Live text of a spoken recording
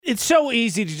It's so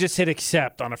easy to just hit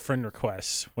accept on a friend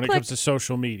request when Click. it comes to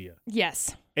social media.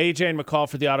 Yes. AJ and McCall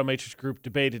for the Automatrix Group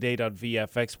debate at 8 on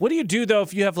VFX. What do you do, though,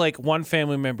 if you have, like, one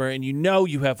family member and you know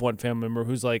you have one family member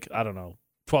who's, like, I don't know,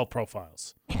 12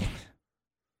 profiles?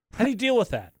 How do you deal with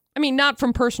that? I mean, not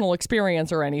from personal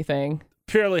experience or anything.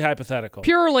 Purely hypothetical.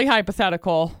 Purely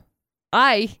hypothetical.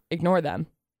 I ignore them.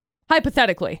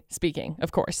 Hypothetically speaking,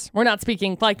 of course. We're not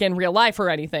speaking like in real life or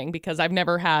anything, because I've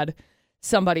never had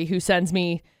somebody who sends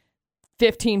me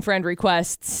 15 friend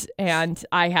requests and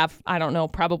I have, I don't know,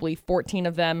 probably 14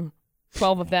 of them,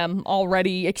 12 of them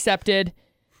already accepted.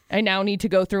 I now need to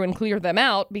go through and clear them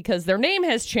out because their name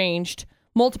has changed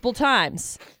multiple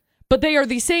times. But they are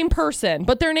the same person,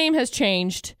 but their name has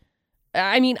changed.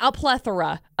 I mean, a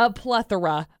plethora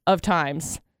of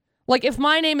times. Like, if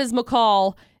my name is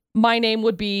McCall, my name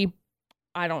would be,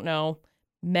 I don't know,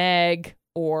 Meg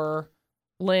or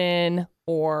Lynn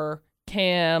or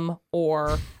Kim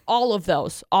or all of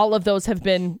those. All of those have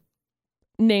been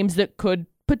names that could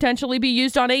potentially be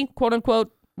used on a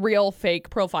quote-unquote real fake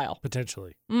profile.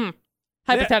 Potentially.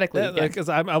 Hypothetically. Yeah, because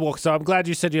I'm glad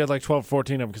you said you had like 12,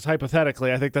 14 of them, because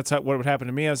hypothetically, I think that's what would happen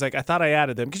to me. I was like, I thought I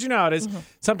added them. Because you know how it is.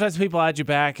 Sometimes people add you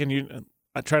back and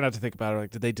I try not to think about it.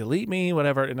 Like, did they delete me?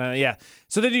 Whatever. And yeah.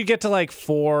 So then you get to like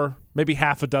 4, maybe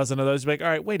half a dozen of those. You're like, all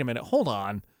right, wait a minute. Hold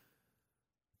on.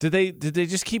 Did they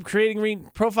just keep creating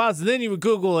profiles? And then you would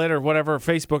Google it or whatever, or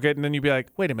Facebook it. And then you'd be like,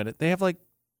 wait a minute. They have like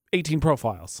 18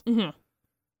 profiles. Mm-hmm.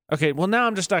 Okay, well, now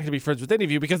I'm just not going to be friends with any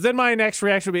of you, because then my next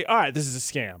reaction would be, all right, this is a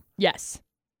scam. Yes.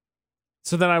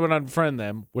 So then I would unfriend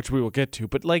them, which we will get to.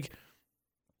 But like,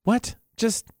 what?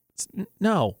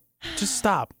 No. Just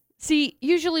stop. See,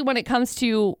 usually when it comes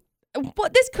to,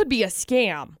 this could be a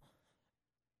scam.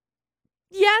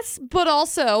 Yes, but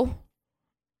also,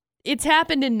 it's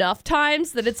happened enough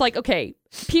times that it's like, okay,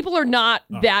 people are not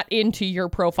that into your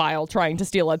profile trying to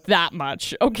steal it that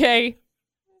much, okay?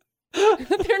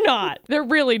 They're not. They're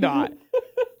really not.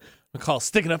 McCall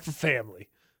sticking up for family.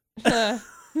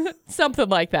 Something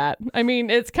like that. I mean,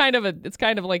 it's kind of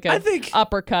like a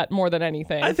uppercut more than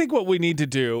anything. I think what we need to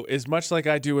do is, much like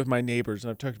I do with my neighbors,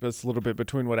 and I've talked about this a little bit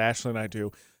between what Ashley and I do,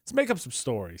 let's make up some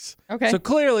stories. Okay. So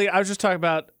clearly, I was just talking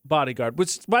about Bodyguard,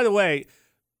 which, by the way,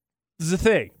 is the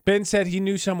thing. Ben said he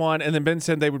knew someone, and then Ben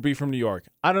said they would be from New York.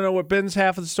 I don't know what Ben's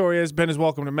half of the story is. Ben is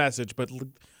welcome to message, but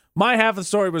my half of the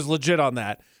story was legit on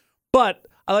that. But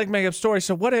I like making up stories.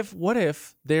 So what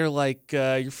if they're like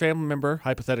your family member,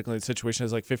 hypothetically, the situation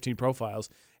has like 15 profiles,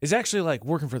 is actually like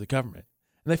working for the government,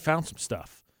 and they found some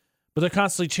stuff, but they're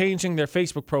constantly changing their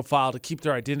Facebook profile to keep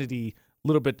their identity a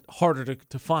little bit harder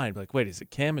to find. Like, wait, is it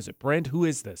Kim? Is it Brent? Who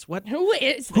is this? What? Who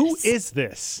is this? Who is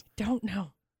this? Don't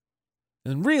know.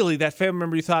 And really, that family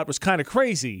member you thought was kind of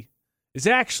crazy is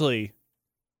actually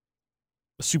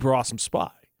a super awesome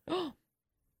spy.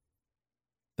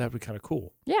 That'd be kind of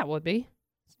cool. Yeah, it would be.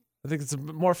 I think it's a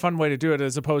more fun way to do it,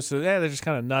 as opposed to, they're just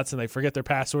kind of nuts and they forget their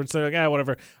passwords. They're like,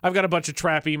 whatever. I've got a bunch of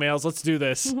trap emails. Let's do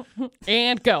this.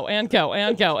 And go.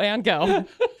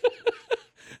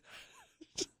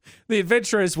 The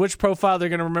adventure is which profile they're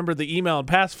going to remember the email and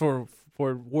password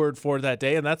for that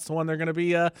day, and that's the one they're going to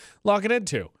be logging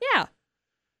into. Yeah.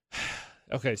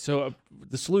 Okay, so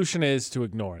the solution is to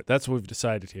ignore it. That's what we've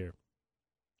decided here.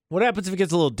 What happens if it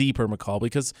gets a little deeper, McCall?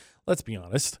 Because, let's be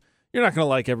honest, you're not going to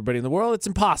like everybody in the world. It's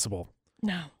impossible.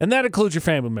 No. And that includes your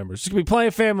family members. There's going to be plenty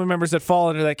of family members that fall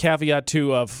into that caveat,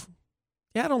 too, of,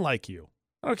 I don't like you.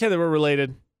 I don't care that we're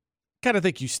related. Kind of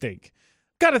think you stink.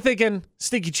 Kind of thinking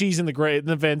stinky cheese in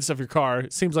the vents of your car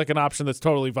seems like an option that's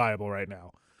totally viable right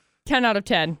now. 10 out of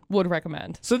 10 would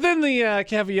recommend. So then the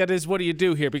caveat is, what do you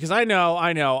do here? Because I know,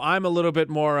 I'm a little bit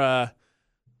more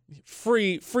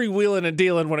free-wheeling and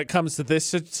dealing when it comes to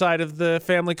this side of the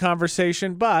family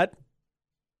conversation, but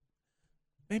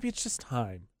maybe it's just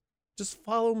time. Just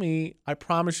follow me. I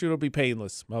promise you it'll be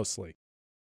painless, mostly.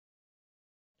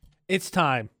 It's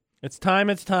time. It's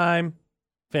time.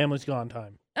 Family's gone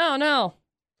time. Oh, no.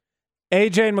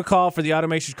 AJ and McCall for the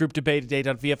Automatrix Group debate today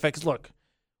on VFX. Look,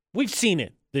 we've seen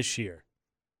it this year.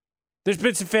 There's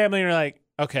been some family and you're like,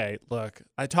 okay, look,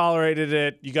 I tolerated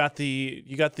it. You got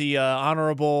the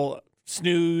honorable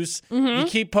snooze. Mm-hmm. You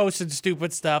keep posting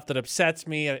stupid stuff that upsets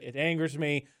me. It angers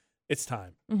me. It's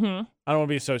time. Mm-hmm. I don't want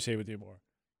to be associated with you more.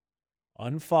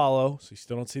 Unfollow so you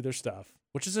still don't see their stuff,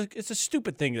 which is it's a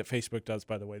stupid thing that Facebook does,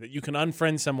 by the way, that you can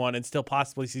unfriend someone and still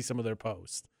possibly see some of their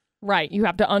posts. Right. You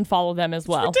have to unfollow them as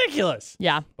well. It's ridiculous.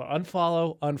 Yeah. But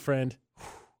unfollow, unfriend,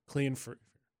 clean free.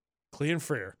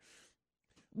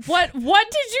 What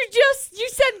did you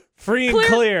said free and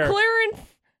clear. Clear and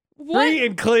what? Free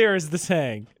and clear is the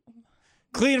saying.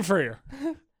 Clean and freer.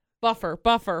 Buffer.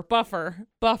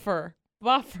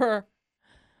 Buffer.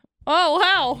 Oh,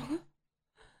 wow.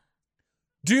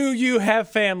 Do you have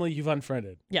family you've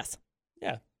unfriended? Yes.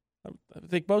 Yeah. I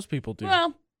think most people do.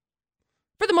 Well,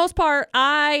 for the most part,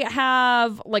 I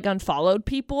have like unfollowed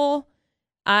people.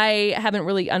 I haven't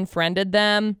really unfriended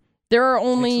them. There are Takes a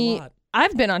only lot.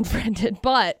 I've been unfriended,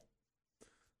 but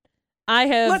I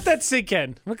have Let that sink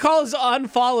in. McCall has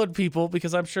unfollowed people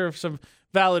because I'm sure of some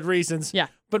valid reasons. Yeah.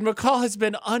 But McCall has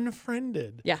been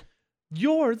unfriended. Yeah.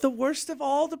 You're the worst of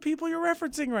all the people you're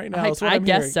referencing right now. is what I I'm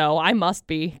guess hearing. so. I must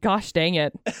be. Gosh dang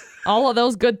it. All of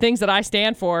those good things that I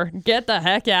stand for, get the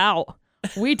heck out.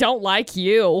 We don't like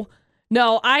you.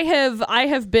 No, I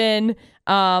have been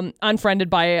unfriended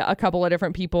by a couple of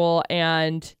different people,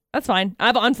 and that's fine.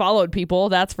 I've unfollowed people,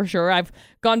 that's for sure. I've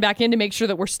gone back in to make sure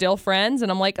that we're still friends,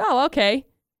 and I'm like, oh, okay.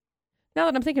 Now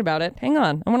that I'm thinking about it, hang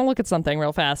on. I want to look at something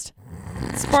real fast.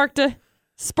 Sparked a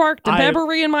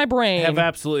memory in my brain. Have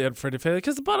absolutely unfriended family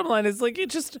because the bottom line is like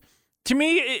it just to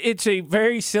me it's a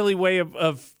very silly way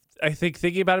of I think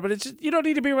thinking about it, but it's just, you don't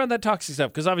need to be around that toxic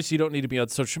stuff because obviously you don't need to be on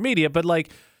social media, but like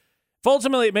if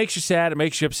ultimately it makes you sad, it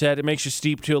makes you upset, it makes you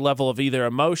steep to a level of either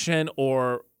emotion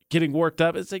or getting worked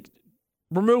up, it's like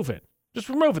remove it. Just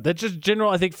remove it. That's just general,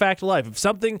 I think, fact of life. If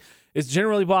something is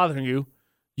generally bothering you,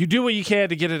 you do what you can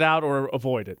to get it out or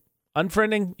avoid it.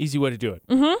 Unfriending, easy way to do it.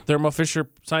 Mm-hmm. Thermo Fisher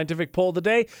scientific poll of the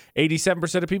day,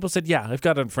 87% of people said, yeah, I've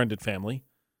got unfriended family.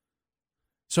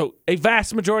 So a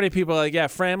vast majority of people are like, yeah,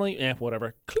 family,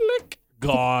 whatever. Click,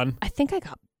 gone. I think I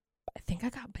got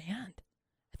banned.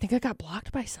 I think I got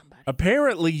blocked by somebody.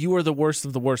 Apparently, you are the worst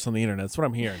of the worst on the internet. That's what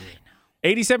I'm hearing.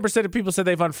 87% of people said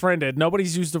they've unfriended.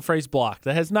 Nobody's used the phrase blocked.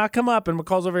 That has not come up, and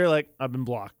McCall's over here like, I've been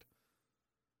blocked.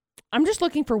 I'm just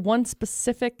looking for one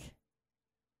specific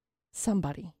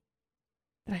somebody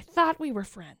that I thought we were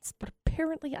friends, but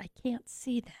apparently I can't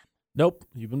see them. Nope,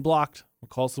 you've been blocked.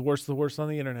 McCall's the worst of the worst on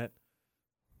the internet.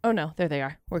 Oh no, there they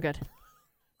are. We're good.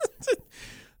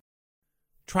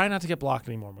 Try not to get blocked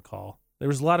anymore, McCall. There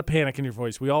was a lot of panic in your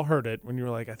voice. We all heard it when you were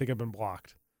like, I think I've been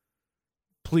blocked.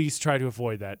 Please try to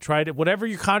avoid that. Try to, whatever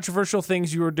your controversial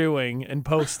things you were doing and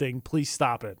posting, please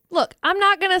stop it. Look, I'm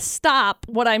not going to stop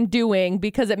what I'm doing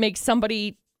because it makes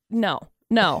somebody... No.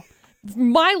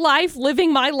 My life,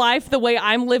 living my life the way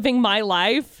I'm living my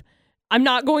life, I'm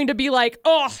not going to be like,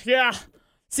 oh, yeah.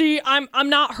 See, I'm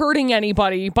not hurting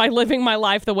anybody by living my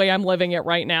life the way I'm living it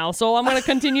right now. So I'm going to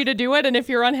continue to do it. And if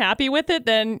you're unhappy with it,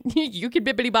 then you can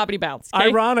bippity-boppity bounce. Okay?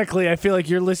 Ironically, I feel like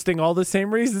you're listing all the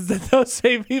same reasons that those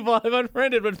same people I've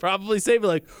unfriended would probably say,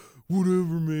 like,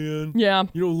 whatever, man. Yeah.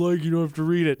 You don't like it, you don't have to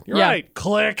read it. You're Yeah. right.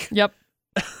 Click. Yep.